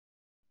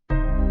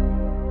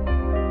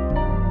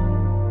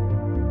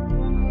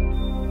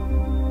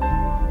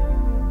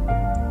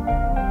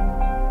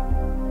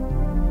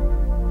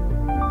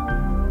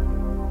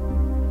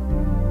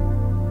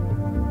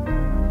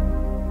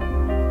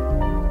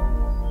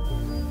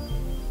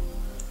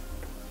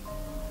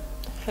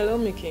Hello,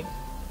 Mikky.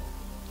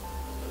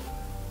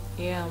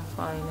 Yeah, I'm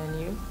fine. And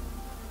you?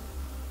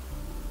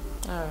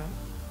 Alright.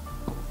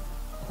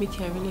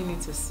 Mikky, I really need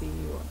to see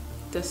you.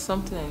 There's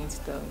something I need to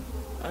tell you.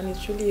 And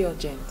it's really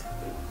urgent.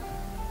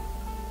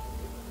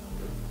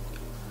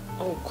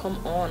 Oh, come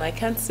on. I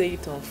can't say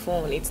it on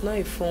phone. It's not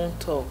a phone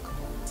talk.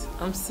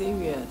 I'm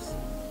serious.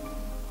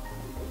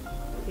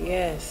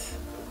 Yes.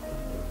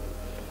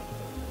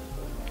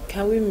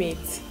 Can we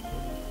meet?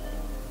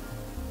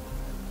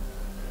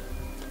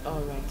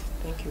 Alright.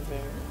 Thank you very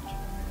much.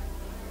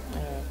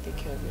 Alright. Take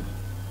care of you.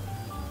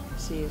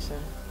 See you soon.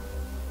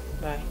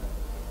 Bye.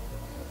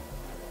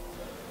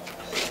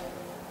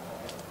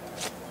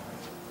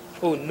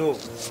 Oh, no.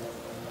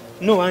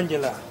 No,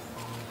 Angela.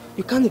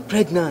 You can't be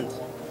pregnant.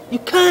 You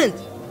can't.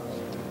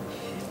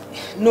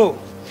 No.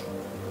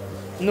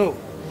 No.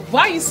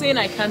 Why are you saying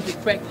I can't be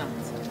pregnant?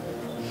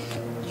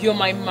 You're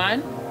my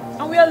man,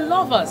 and we are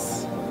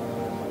lovers.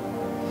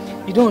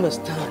 You don't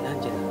understand,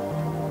 Angela.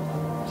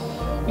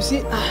 You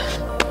see,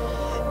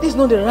 this is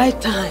not the right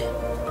time.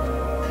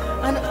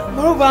 And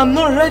moreover, I'm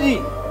not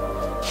ready.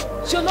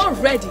 You're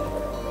not ready?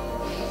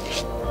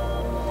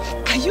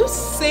 Are you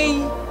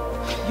saying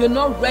you're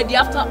not ready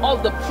after all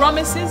the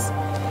promises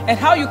and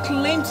how you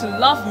claim to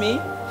love me?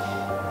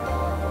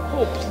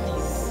 Oh,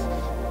 please.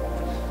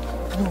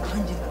 No,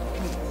 Angela,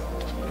 please.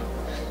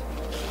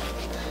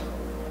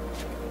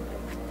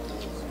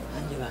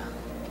 Angela,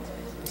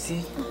 you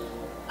see,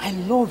 I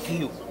love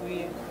you.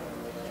 Yeah.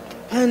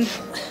 And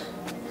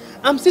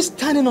I'm still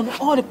standing on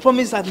all the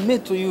promises I've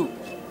made to you.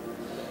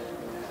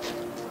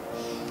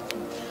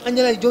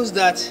 Angela, it's just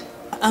that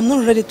I'm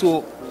not ready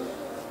to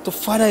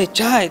father a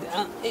child.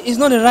 It's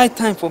not the right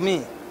time for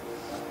me.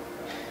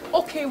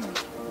 Okay,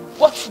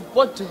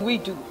 what do we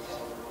do?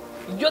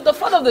 You're the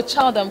father of the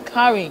child I'm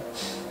carrying.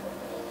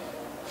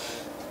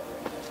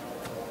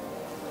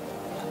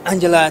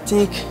 Angela, I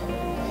think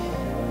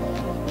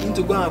you need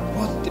to go and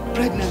abort the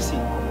pregnancy.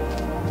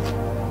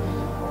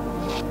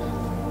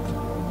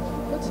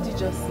 What did you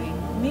just say?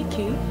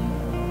 Mikky?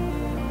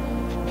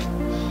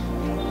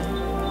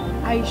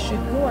 I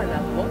should go and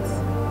abort?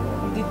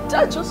 Did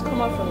that just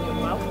come out from your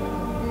mouth?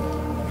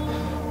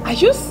 Are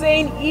you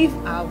saying if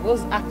I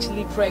was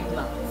actually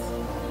pregnant,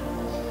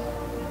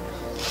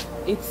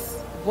 it's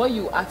what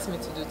you asked me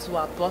to do to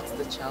abort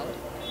the child?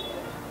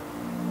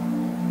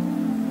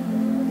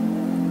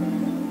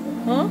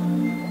 Huh?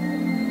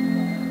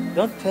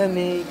 Don't tell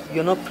me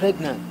you're not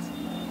pregnant.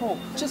 Oh,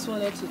 just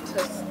wanted to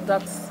test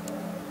that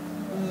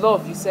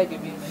love you said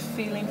you've been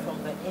feeling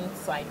from the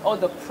inside. All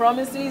the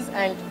promises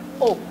and,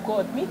 oh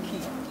God,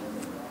 Mikky.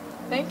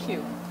 Thank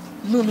you.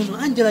 No,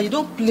 Angela, you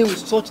don't play with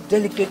such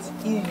delicate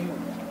EU.